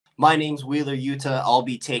My name's Wheeler Yuta. I'll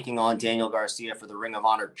be taking on Daniel Garcia for the Ring of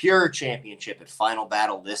Honor Pure Championship at Final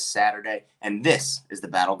Battle this Saturday, and this is the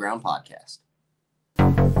Battleground Podcast.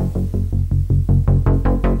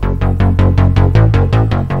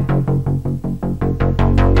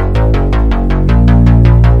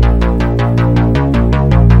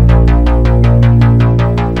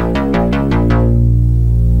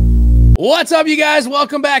 What's up, you guys?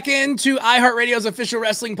 Welcome back into iHeartRadio's official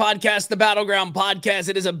wrestling podcast, the Battleground Podcast.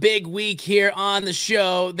 It is a big week here on the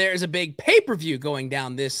show. There's a big pay-per-view going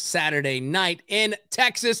down this Saturday night in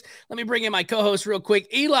Texas. Let me bring in my co-host real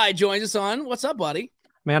quick. Eli joins us on. What's up, buddy?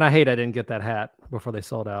 Man, I didn't get that hat before they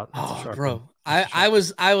sold out. Oh, bro. I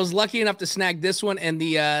was lucky enough to snag this one and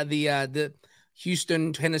the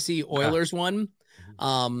Houston, Tennessee Oilers one.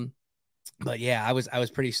 But yeah, I was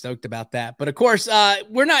pretty stoked about that. But of course,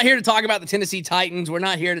 we're not here to talk about the Tennessee Titans. We're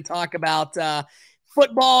not here to talk about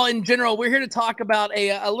football in general. We're here to talk about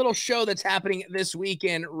a little show that's happening this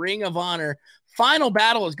weekend. Ring of Honor Final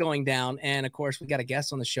Battle is going down. And of course, we got a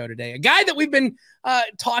guest on the show today, a guy that we've been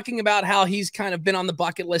talking about how he's kind of been on the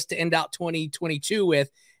bucket list to end out 2022 with.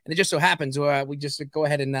 And it just so happens we just go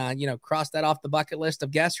ahead and, cross that off the bucket list of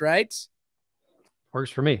guests, right?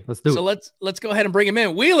 Works for me. Let's do it. So let's go ahead and bring him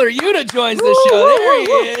in. Wheeler Yuta joins the show. There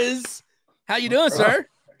he is. How you doing, sir?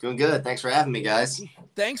 Doing good. Thanks for having me, guys.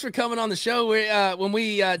 Thanks for coming on the show. When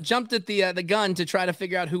we jumped at the gun to try to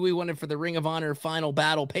figure out who we wanted for the Ring of Honor Final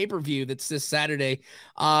Battle pay-per-view that's this Saturday,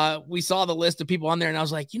 we saw the list of people on there, and I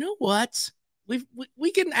was like, you know what?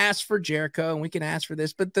 We can ask for Jericho and we can ask for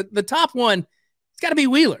this, but the top one, it's got to be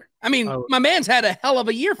Wheeler. I mean, my man's had a hell of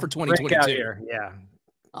a year for 2022. Yeah.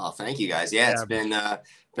 Oh, thank you, guys. Yeah, it's been a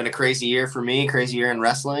crazy year for me, crazy year in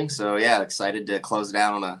wrestling. So, yeah, excited to close it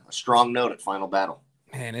out on a strong note at Final Battle.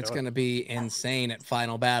 Man, it's going to be insane at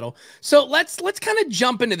Final Battle. So let's kind of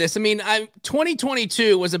jump into this. I mean,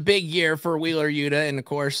 2022 was a big year for Wheeler Yuta and, of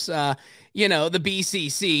course, the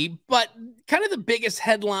BCC. But kind of the biggest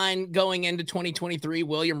headline going into 2023,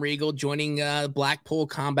 William Regal joining Blackpool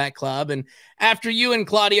Combat Club. And after you and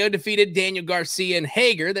Claudio defeated Daniel Garcia and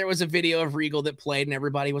Hager, there was a video of Regal that played, and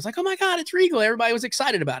everybody was like, oh, my God, it's Regal. Everybody was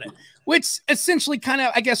excited about it, which essentially kind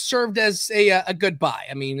of, I guess, served as a goodbye.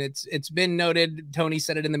 I mean, it's been noted. Tony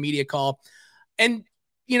said it in the media call. And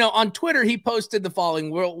on Twitter, he posted the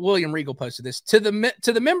following. William Regal posted this to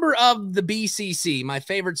the member of the BCC, my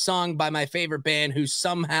favorite song by my favorite band, who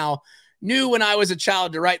somehow knew when I was a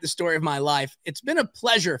child to write the story of my life. It's been a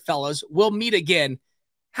pleasure, fellas. We'll meet again.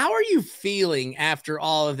 How are you feeling after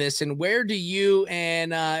all of this, and where do you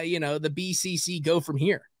and the BCC go from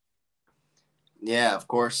here? Yeah, of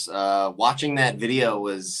course. Watching that video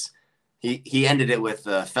was he ended it with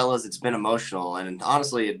fellas, it's been emotional, and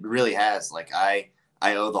honestly, it really has. Like I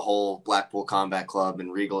owe the whole Blackpool Combat Club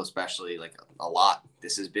and Regal especially like a lot.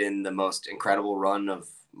 This has been the most incredible run of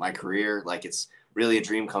my career. Like it's really a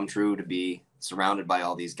dream come true to be surrounded by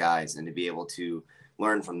all these guys and to be able to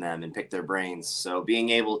learn from them and pick their brains. So being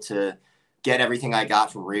able to get everything I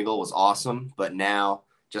got from Regal was awesome. But now,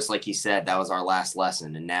 just like he said, that was our last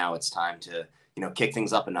lesson. And now it's time to, kick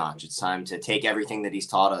things up a notch. It's time to take everything that he's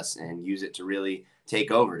taught us and use it to really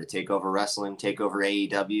take over wrestling, take over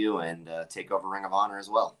AEW, and take over Ring of Honor as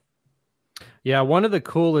well. Yeah, one of the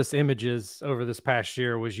coolest images over this past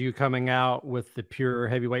year was you coming out with the pure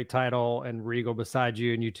heavyweight title and Regal beside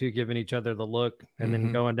you, and you two giving each other the look and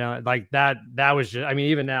then going down like that. That was just, I mean,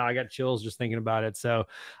 even now I got chills just thinking about it. So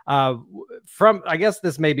I guess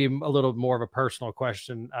this may be a little more of a personal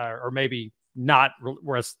question or maybe not.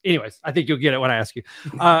 Anyways, I think you'll get it when I ask you.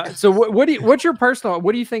 So what do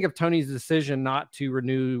you think of Tony's decision not to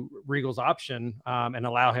renew Regal's option and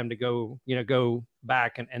allow him to go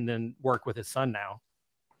back and then work with his son now?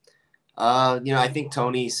 I think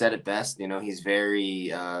Tony said it best. He's he's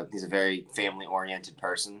a very family oriented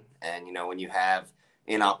person. And, when you have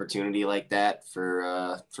an opportunity like that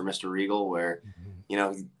for Mr. Regal, where,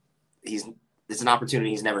 it's an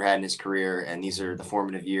opportunity he's never had in his career. And these are the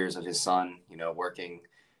formative years of his son, working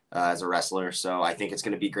as a wrestler. So I think it's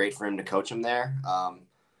going to be great for him to coach him there.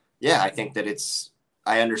 I think that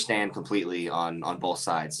I understand completely on both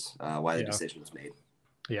sides why the decision was made.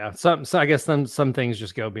 Yeah. So I guess some things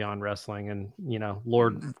just go beyond wrestling, and,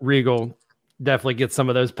 Lord Regal definitely gets some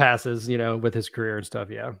of those passes, with his career and stuff.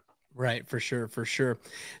 Yeah. Right. For sure.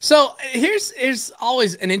 So here's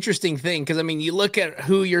always an interesting thing. Cause I mean, you look at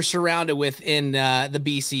who you're surrounded with in the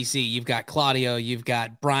BCC, you've got Claudio, you've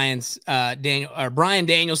got Brian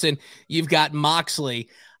Danielson, you've got Moxley.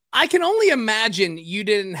 I can only imagine you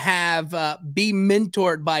didn't have be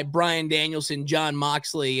mentored by Brian Danielson, John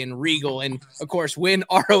Moxley, and Regal, and of course win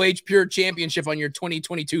ROH Pure Championship on your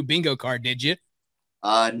 2022 bingo card, did you?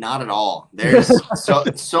 Not at all. There's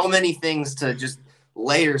so many things to just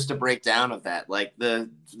layers to break down of that. Like the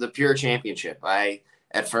Pure Championship.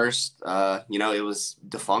 At first, it was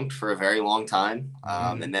defunct for a very long time.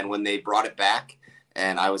 And then when they brought it back,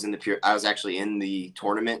 and I was actually in the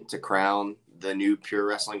tournament to crown the new Pure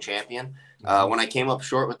Wrestling champion. When I came up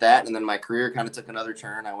short with that, and then my career kind of took another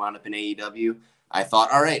turn, I wound up in AEW. I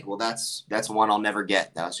thought, all right, well, that's one I'll never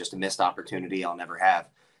get. That was just a missed opportunity I'll never have.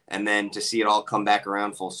 And then to see it all come back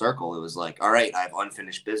around full circle, it was like, all right, I have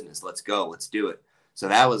unfinished business. Let's go. Let's do it. So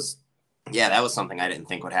that was something I didn't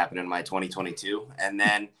think would happen in my 2022. And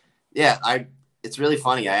then, it's really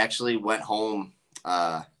funny. I actually went home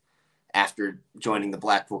after joining the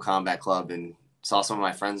Blackpool Combat Club and saw some of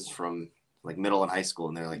my friends from like middle and high school.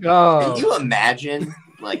 And they're like, can you imagine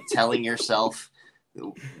like telling yourself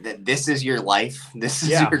that this is your life? This is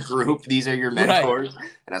your group. These are your mentors. Right.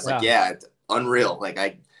 And I was like, it's unreal. Like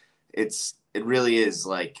it really is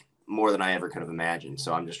like more than I ever could have imagined.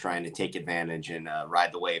 So I'm just trying to take advantage and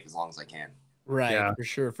ride the wave as long as I can. Right. Yeah.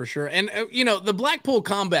 For sure. And, the Blackpool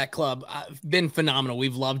Combat Club been phenomenal.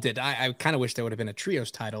 We've loved it. I kind of wish there would have been a trios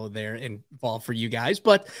title there involved for you guys,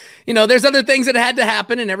 but there's other things that had to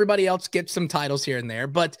happen and everybody else gets some titles here and there.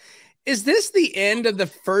 But is this the end of the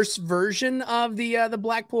first version of the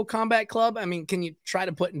Blackpool Combat Club? I mean, can you try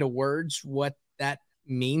to put into words what that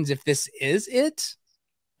means if this is it?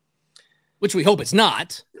 Which we hope it's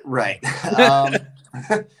not. Right.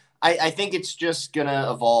 I think it's just going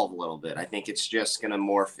to evolve a little bit. I think it's just going to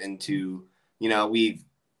morph into,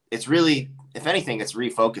 it's really, if anything, it's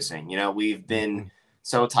refocusing. We've been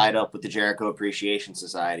so tied up with the Jericho Appreciation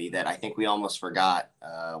Society that I think we almost forgot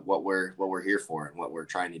what we're here for and what we're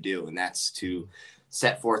trying to do. And that's to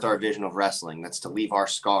set forth our vision of wrestling. That's to leave our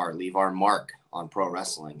scar, leave our mark on pro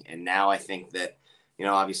wrestling. And now I think that,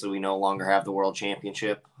 obviously we no longer have the world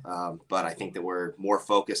championship, but I think that we're more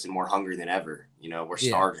focused and more hungry than ever. We're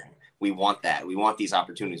starving. We want that. We want these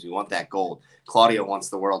opportunities. We want that gold. Claudio wants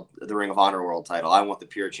the Ring of Honor world title. I want the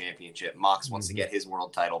Pure Championship. Mox wants to get his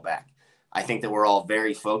world title back. I think that we're all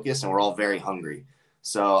very focused and we're all very hungry.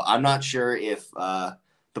 So I'm not sure if the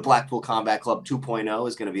Blackpool Combat Club 2.0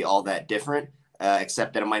 is going to be all that different,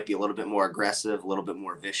 except that it might be a little bit more aggressive, a little bit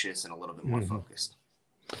more vicious, and a little bit more focused.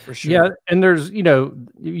 For sure. Yeah, and there's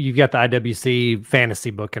you've got the IWC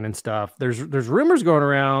fantasy booking and stuff. There's rumors going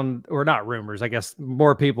around, or not rumors. I guess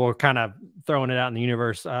more people are kind of throwing it out in the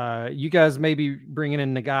universe. You guys may be bringing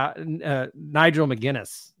in the guy Nigel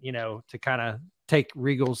McGuinness, to kind of take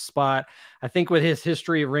Regal's spot. I think with his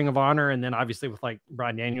history of Ring of Honor, and then obviously with like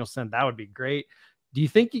Bryan Danielson, that would be great. Do you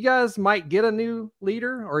think you guys might get a new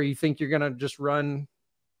leader, or you think you're gonna just run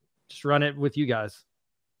it with you guys?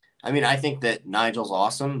 I mean, I think that Nigel's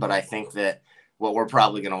awesome, but I think that what we're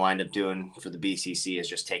probably going to wind up doing for the BCC is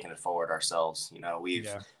just taking it forward ourselves.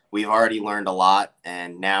 We've already learned a lot,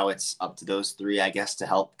 and now it's up to those three, I guess, to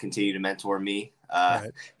help continue to mentor me.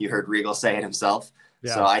 Right. You heard Regal say it himself.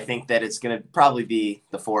 Yeah. So I think that it's going to probably be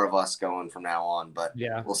the four of us going from now on, but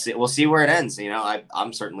we'll see. We'll see where it ends.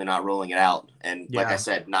 I'm certainly not ruling it out. And like I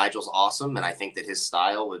said, Nigel's awesome. And I think that his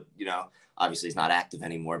style would, obviously he's not active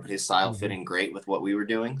anymore, but his style fit in great with what we were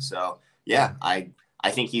doing. So I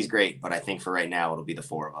think he's great, but I think for right now, it'll be the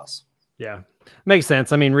four of us. Yeah. Makes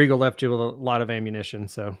sense. I mean, Regal left you with a lot of ammunition,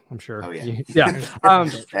 so I'm sure. Oh yeah.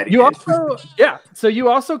 So you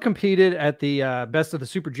also competed at the Best of the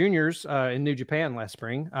Super Juniors in New Japan last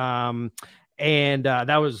spring. And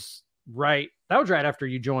that was right after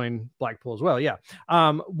you joined Blackpool as well. Yeah.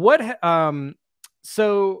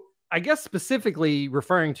 So I guess specifically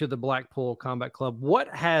referring to the Blackpool Combat Club, what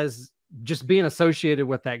has just being associated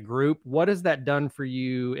with that group, what has that done for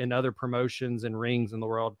you in other promotions and rings in the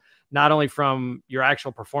world? Not only from your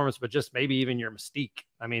actual performance, but just maybe even your mystique.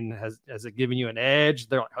 I mean, has it given you an edge?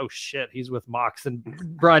 They're like, oh shit, he's with Mox and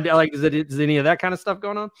Brian. Like, is any of that kind of stuff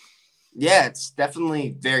going on? Yeah, it's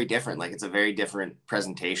definitely very different. Like, it's a very different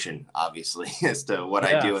presentation, obviously, as to what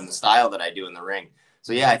I do and the style that I do in the ring.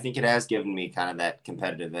 So yeah, I think it has given me kind of that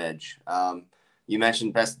competitive edge. You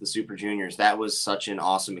mentioned Best of the Super Juniors. That was such an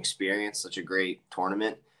awesome experience, such a great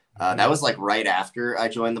tournament. That was like right after I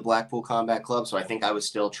joined the Blackpool Combat Club. So I think I was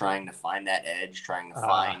still trying to find that edge, trying to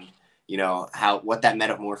find, what that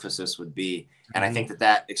metamorphosis would be. And I think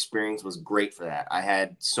that experience was great for that. I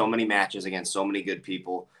had so many matches against so many good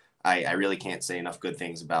people. I really can't say enough good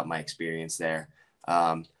things about my experience there.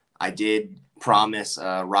 I did promise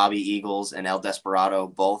Robbie Eagles and El Desperado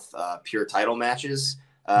both pure title matches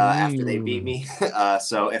after they beat me.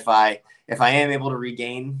 So if I am able to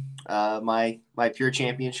regain my pure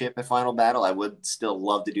championship at Final Battle, I would still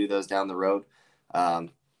love to do those down the road.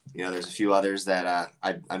 There's a few others that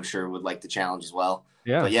I'm sure would like to challenge as well.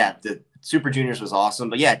 Yeah. But yeah, the Super Juniors was awesome.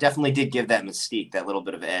 But yeah, it definitely did give that mystique, that little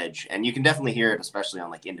bit of edge. And you can definitely hear it, especially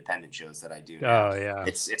on like independent shows that I do now. Oh yeah.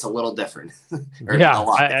 It's a little different. Yeah,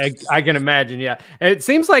 I can imagine. Yeah. It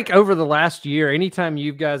seems like over the last year, anytime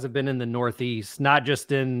you guys have been in the Northeast, not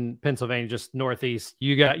just in Pennsylvania, just Northeast,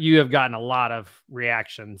 you have gotten a lot of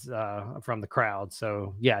reactions from the crowd.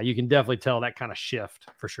 So yeah, you can definitely tell that kind of shift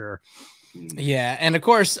for sure. Yeah, and of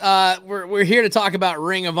course, we're here to talk about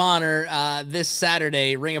Ring of Honor this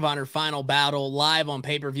Saturday. Ring of Honor Final Battle live on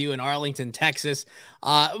pay-per-view in Arlington, Texas.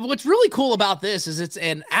 What's really cool about this is it's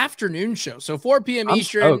an afternoon show, so 4 p.m.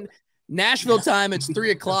 Eastern, Nashville time. It's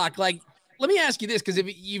 3 o'clock. Like, let me ask you this, because if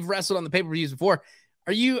you've wrestled on the pay-per-views before,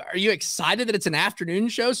 are you excited that it's an afternoon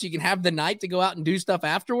show so you can have the night to go out and do stuff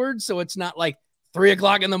afterwards? So it's not like 3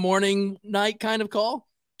 o'clock in the morning night kind of call.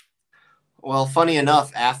 Well, funny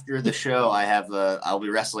enough, after the show, I'll be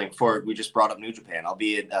wrestling for, we just brought up New Japan. I'll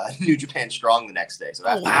be at New Japan Strong the next day. So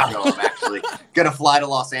after the show, I'm actually going to fly to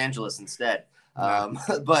Los Angeles instead.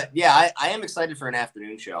 But yeah, I am excited for an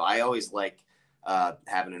afternoon show. I always like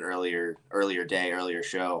having an earlier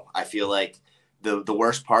show. I feel like the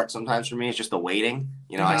worst part sometimes for me is just the waiting.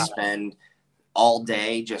 You know, I spend all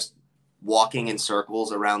day just walking in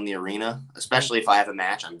circles around the arena, especially if I have a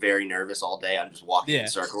match. I'm very nervous all day. I'm just walking in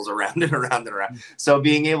circles around and around and around. So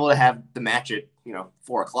being able to have the match at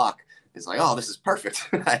 4 o'clock is like, oh, this is perfect.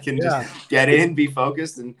 I can just get in, be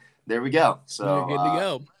focused, and there we go. So good to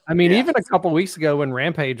go. I mean, even a couple weeks ago when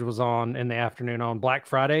Rampage was on in the afternoon on Black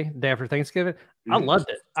Friday, day after Thanksgiving, I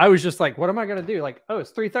loved it. I was just like, what am I going to do? Like, oh,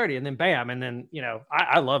 it's 3:30, and then bam, and then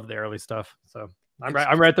I love the early stuff. So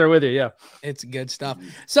I'm right there with you. Yeah, it's good stuff.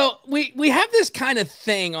 So we have this kind of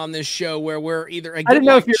thing on this show where we're either I didn't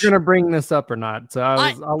know if you're going to bring this up or not. So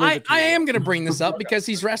I am going to bring this up because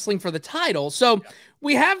he's wrestling for the title. So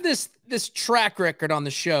we have this track record on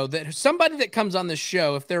the show that somebody that comes on the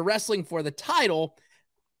show, if they're wrestling for the title,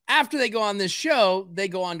 after they go on this show, they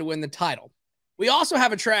go on to win the title. We also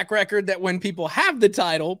have a track record that when people have the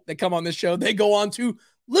title that come on this show, they go on to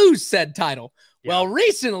lose said title. Yeah. Well,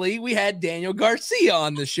 recently we had Daniel Garcia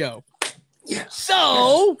on the show.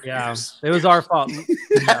 So it was our fault.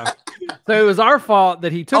 So it was our fault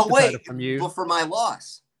that he took the title from you. Well, for my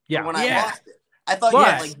loss. Yeah. When I lost it. I thought you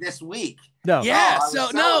had like this week. No. Yeah.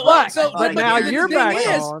 But now you're back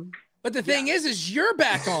on. But the thing is you're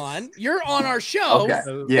back on. You're on our show. Okay.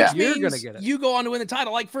 So you're gonna get it. You go on to win the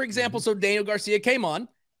title. Like, for example, so Daniel Garcia came on.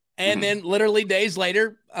 And then literally days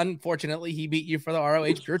later, unfortunately, he beat you for the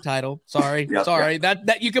ROH Pure Title. Sorry.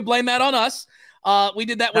 That you could blame that on us. We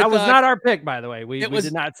did that with... That was not our pick, by the way. We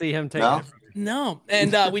did not see him take it. No.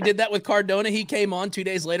 And we did that with Cardona. He came on 2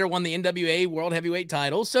 days later, won the NWA World Heavyweight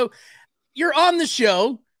title. So you're on the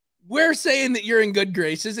show. We're saying that you're in good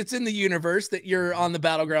graces. It's in the universe that you're on the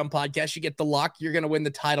Battleground podcast. You get the lock. You're going to win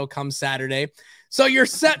the title come Saturday. So you're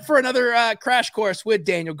set for another crash course with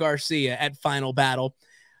Daniel Garcia at Final Battle.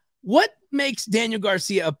 What makes Daniel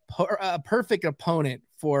Garcia a perfect opponent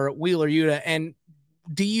for Wheeler Yuta? And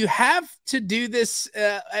do you have to do this?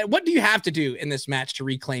 What do you have to do in this match to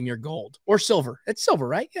reclaim your gold or silver? It's silver,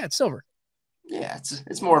 right? Yeah, it's silver. Yeah,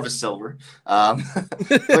 it's more of a silver.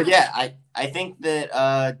 But yeah, I think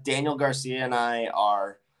that Daniel Garcia and I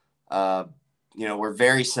are, we're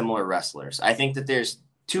very similar wrestlers. I think that there's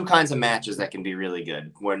two kinds of matches that can be really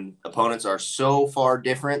good when opponents are so far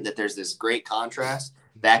different that there's this great contrast.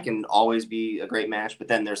 That can always be a great match, but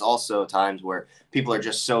then there's also times where people are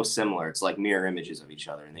just so similar. It's like mirror images of each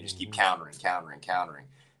other, and they just keep countering.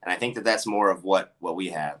 And I think that that's more of what we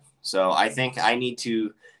have. So I think I need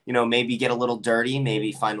to, maybe get a little dirty,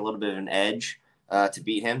 maybe find a little bit of an edge to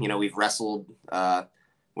beat him. We've wrestled.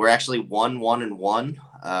 We're actually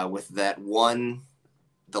 1-1-1 with that one.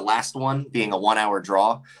 The last one being a 1 hour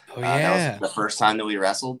draw. That was the first time that we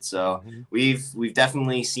wrestled. So we've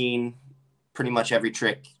definitely seen pretty much every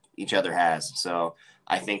trick each other has. So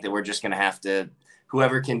I think that we're just going to have to,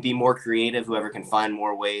 whoever can be more creative, whoever can find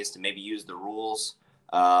more ways to maybe use the rules,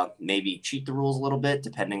 maybe cheat the rules a little bit,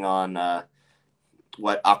 depending on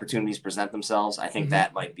what opportunities present themselves. I think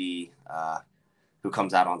that might be who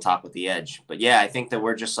comes out on top with the edge. But yeah, I think that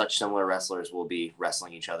we're just such similar wrestlers. We'll be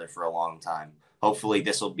wrestling each other for a long time. Hopefully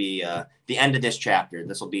this will be the end of this chapter.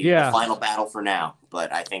 This will be the final battle for now.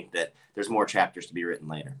 But I think that there's more chapters to be written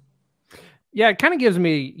later. Yeah, it kind of gives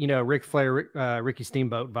me, Ric Flair, Ricky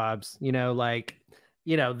Steamboat vibes.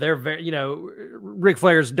 They're very, Ric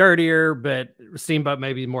Flair's dirtier, but Steamboat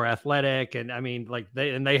maybe more athletic, and I mean, like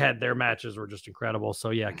they had their matches were just incredible. So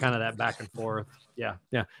yeah, kind of that back and forth. Yeah.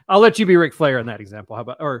 I'll let you be Ric Flair in that example. How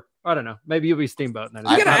about, or I don't know, maybe you'll be Steamboat in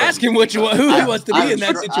that. You gotta ask him who he wants to be in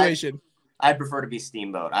that situation. I'd prefer to be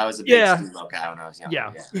Steamboat. I was a big Steamboat guy when I was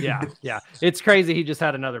younger. Yeah. It's crazy. He just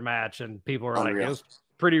had another match, and people were like, it was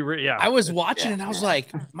pretty. I was watching and I was like,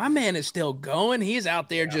 my man is still going. He's out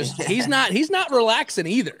there he's not relaxing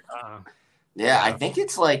either. I think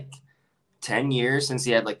it's like 10 years since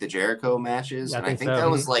he had like the Jericho matches. And I think that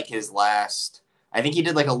was like his last. I think he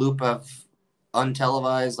did like a loop of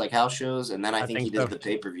untelevised like house shows, and then I think he did the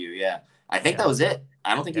pay-per-view. Yeah. I think that was it.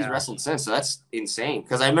 I don't think he's wrestled since. So that's insane.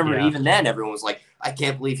 Because I remember even then everyone was like, I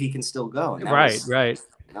can't believe he can still go. And right.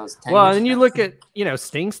 That was 10 well, years and you ago. look at,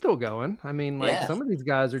 Sting's still going. I mean, like some of these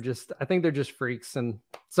guys are just, I think they're just freaks, and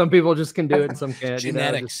some people just can do it and some can't.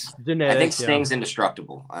 Genetics. Genetics. I think Sting's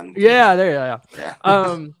indestructible. Yeah.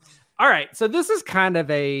 All right. So this is kind of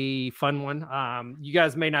a fun one. You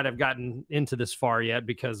guys may not have gotten into this far yet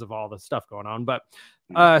because of all the stuff going on, but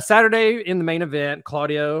Saturday in the main event,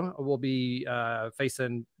 Claudio will be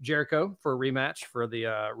facing Jericho for a rematch for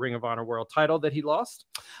the Ring of Honor World title that he lost.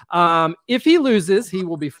 If he loses, he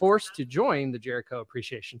will be forced to join the Jericho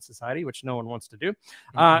Appreciation Society, which no one wants to do.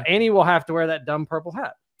 And he will have to wear that dumb purple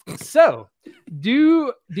hat. So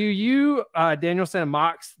do you, Danielson and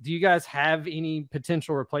Mox, do you guys have any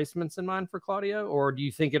potential replacements in mind for Claudio? Or do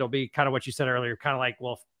you think it'll be kind of what you said earlier, kind of like,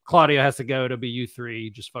 well, if Claudio has to go, it'll be you three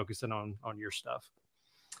just focusing on your stuff?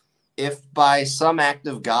 If by some act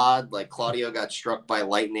of God, like Claudio got struck by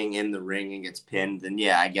lightning in the ring and gets pinned, then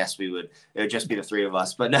I guess it would just be the three of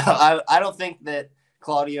us. But no, I don't think that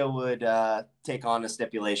Claudio would take on a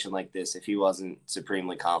stipulation like this if he wasn't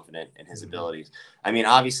supremely confident in his abilities. I mean,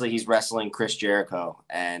 obviously he's wrestling Chris Jericho,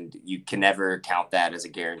 and you can never count that as a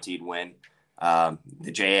guaranteed win.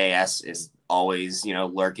 The JAS is always,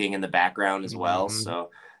 lurking in the background as well. So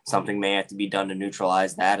something may have to be done to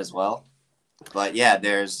neutralize that as well. But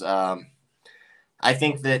there's, I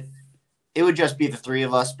think that it would just be the three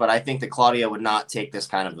of us, but I think that Claudio would not take this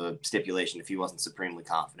kind of a stipulation if he wasn't supremely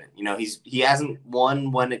confident. He hasn't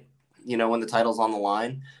won when the title's on the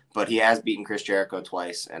line, but he has beaten Chris Jericho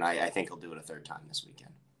twice, and I think he'll do it a third time this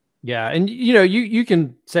weekend. Yeah, and you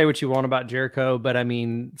can say what you want about Jericho, but I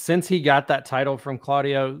mean, since he got that title from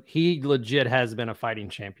Claudio, he legit has been a fighting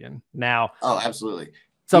champion. Now, absolutely.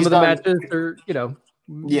 Some of the matches are,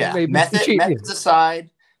 methods aside.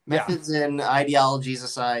 Methods and ideologies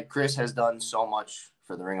aside, Chris has done so much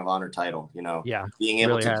for the Ring of Honor title, being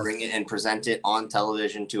able to bring it and present it on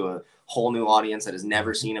television to a whole new audience that has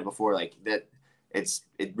never seen it before. Like that,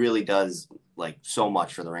 it really does like so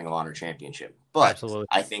much for the Ring of Honor championship. But absolutely,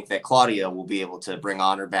 I think that Claudio will be able to bring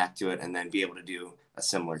honor back to it and then be able to do a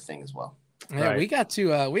similar thing as well. Yeah,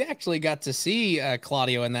 we actually got to see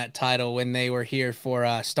Claudio in that title when they were here for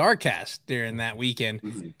StarCast during that weekend.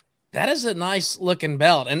 Mm-hmm. That is a nice looking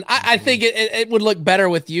belt, and I think it would look better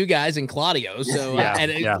with you guys and Claudio. So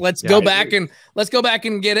let's go back and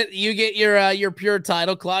get it. You get your pure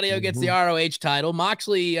title. Claudio gets the ROH title.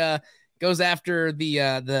 Moxley goes after the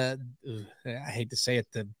I hate to say it,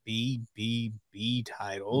 the BBB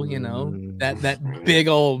title. That big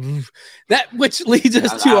old which leads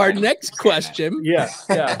us to our next question.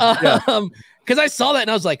 Because I saw that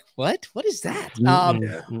and I was like, what is that?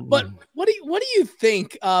 But what do you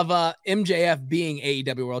think of MJF being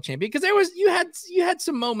AEW World Champion? Because you had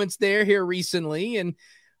some moments here recently, and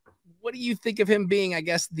what do you think of him being, I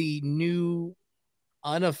guess, the new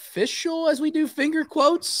unofficial, as we do finger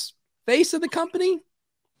quotes, face of the company?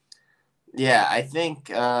 Yeah, I think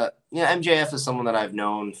MJF is someone that I've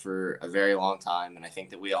known for a very long time, and I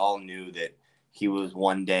think that we all knew that he was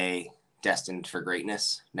one day destined for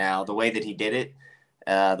greatness. Now, the way that he did it,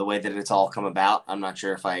 the way that it's all come about, I'm not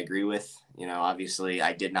sure if I agree with. Obviously,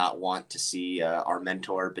 I did not want to see our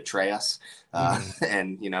mentor betray us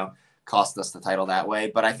and, cost us the title that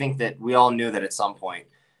way. But I think that we all knew that at some point,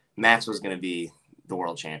 Max was going to be the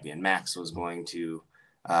world champion. Max was going to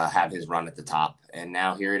have his run at the top. And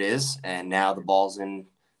now here it is. And now the ball's in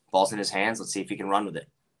his hands. Let's see if he can run with it.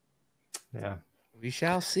 Yeah. We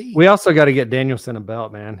shall see. We also got to get Danielson a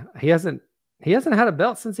belt, man. He hasn't had a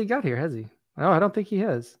belt since he got here, has he? No, I don't think he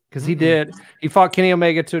has. Because he fought Kenny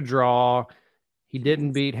Omega to a draw. He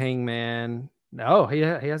didn't beat Hangman. No, he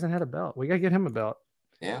hasn't had a belt. We got to get him a belt.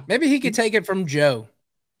 Yeah. Maybe he could take it from Joe.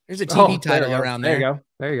 There's a TV title around there.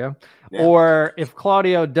 There you go. Yeah. Or if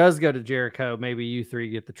Claudio does go to Jericho, maybe you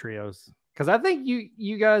three get the trios. Because I think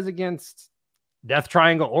you guys against Death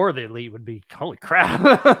Triangle or the Elite would be, holy crap.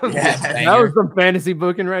 That was some fantasy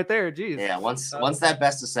booking right there. Jeez. Yeah, once that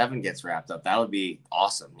best of 7 gets wrapped up, that would be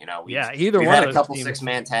awesome. We've had a couple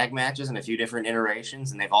 6-man tag matches and a few different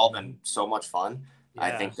iterations, and they've all been so much fun. Yeah.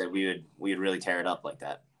 I think that we'd really tear it up like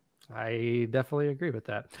that. I definitely agree with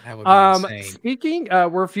that. That would be insane. Speaking,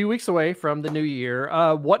 we're a few weeks away from the new year.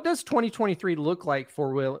 What does 2023 look like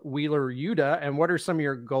for Wheeler Yuta, and what are some of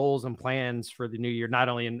your goals and plans for the new year, not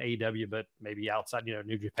only in AEW, but maybe outside,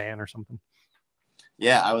 New Japan or something?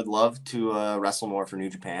 Yeah, I would love to wrestle more for New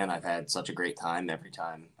Japan. I've had such a great time every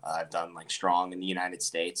time I've done like Strong in the United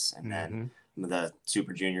States, and then the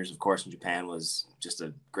Super Juniors, of course, in Japan was just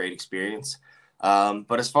a great experience.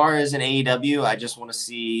 But as far as an AEW, I just want to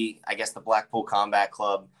see, I guess, the Blackpool Combat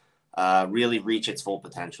Club really reach its full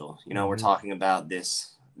potential. We're talking about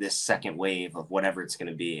this second wave of whatever it's going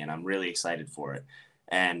to be, and I'm really excited for it.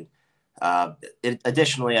 And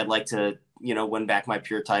additionally, I'd like to, win back my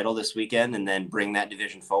Pure title this weekend and then bring that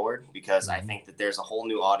division forward, because I think that there's a whole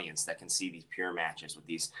new audience that can see these Pure matches with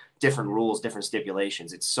these different rules, different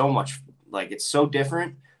stipulations. It's so much, it's so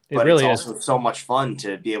different. But really it's also so much fun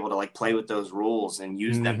to be able to like play with those rules and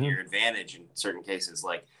use them to your advantage in certain cases.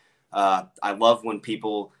 Like I love when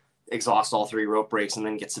people exhaust all 3 rope breaks and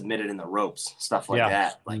then get submitted in the ropes, stuff like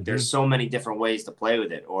that. Like there's so many different ways to play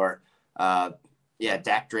with it. Or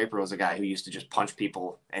Dak Draper was a guy who used to just punch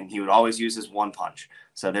people, and he would always use his one punch.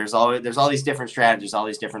 So there's all these different strategies, all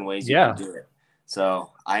these different ways you can do it.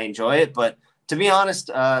 So I enjoy it. But to be honest,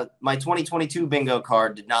 my 2022 bingo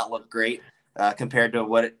card did not look great. Compared to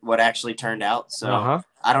what actually turned out. So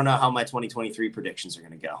I don't know how my 2023 predictions are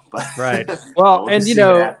going to go. But well, and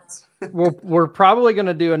we're probably going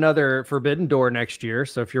to do another Forbidden Door next year.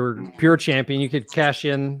 So if you're Pure champion, you could cash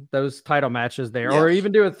in those title matches there, or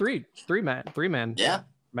even do a three man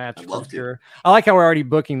match. For sure. I like how we're already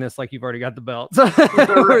booking this like you've already got the belt.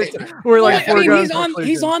 We're like,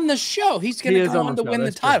 he's on the show. He's going to go on to win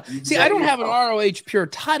the title. See, I don't have an ROH Pure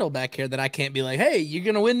title back here that I can't be like, hey, you're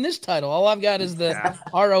going to win this title. All I've got is the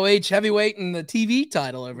ROH heavyweight and the TV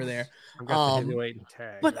title over there. I've got the heavyweight and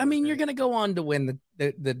tag. But I mean, you're going to go on to win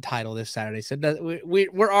the title this Saturday. So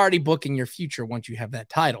we're already booking your future once you have that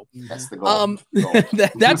title. That's the goal.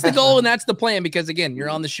 That's the goal, and that's the plan. Because again, you're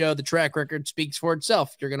on the show. The track record speaks for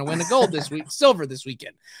itself. You're going to win the gold this week, silver this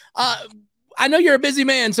weekend. I know you're a busy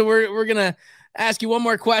man, so we're going to ask you one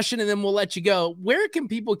more question, and then we'll let you go. Where can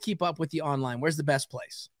people keep up with you online? Where's the best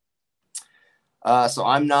place? So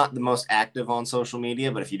I'm not the most active on social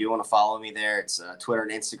media, but if you do want to follow me there, it's Twitter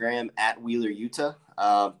and Instagram at Wheeler Yuta.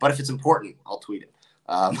 But if it's important, I'll tweet it.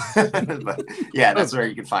 But yeah, that's where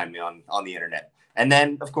you can find me on the internet. And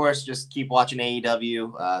then, of course, just keep watching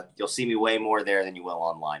AEW. You'll see me way more there than you will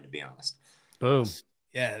online, to be honest. Boom.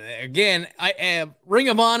 Yeah, again, I am Ring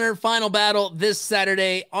of Honor Final Battle this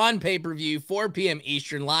Saturday on pay-per-view, 4 p.m.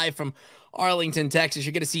 Eastern, live from Arlington, Texas.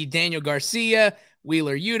 You're going to see Daniel Garcia,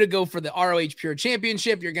 Wheeler Yuta go for the ROH Pure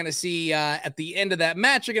Championship. You're going to see at the end of that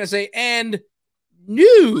match, you're going to say, and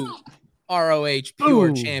new ROH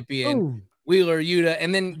Pure Champion, Wheeler Yuta.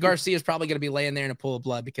 And then Garcia is probably going to be laying there in a pool of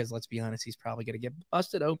blood because, let's be honest, he's probably going to get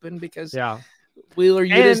busted open because Wheeler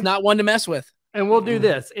Yuta is not one to mess with. And we'll do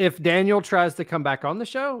this. If Daniel tries to come back on the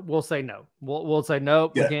show, we'll say no. We'll say,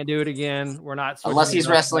 nope, we can't do it again. We're not. Unless he's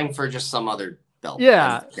wrestling for just some other belt.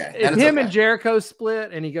 Yeah. If him and Jericho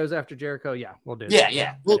split and he goes after Jericho, we'll do it.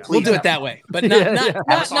 Yeah. We'll do it that way. But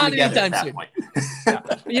not anytime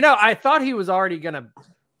soon. I thought he was already going to,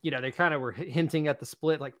 they kind of were hinting at the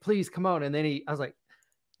split, like, please come on. And then I was like,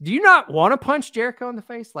 do you not want to punch Jericho in the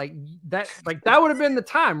face? Like that would have been the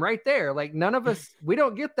time right there. Like none of us, we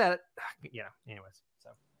don't get that. Anyways.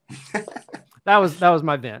 So that was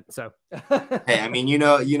my vent. So hey, I mean, you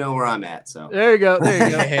know where I'm at. So there you go.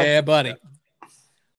 Hey, buddy.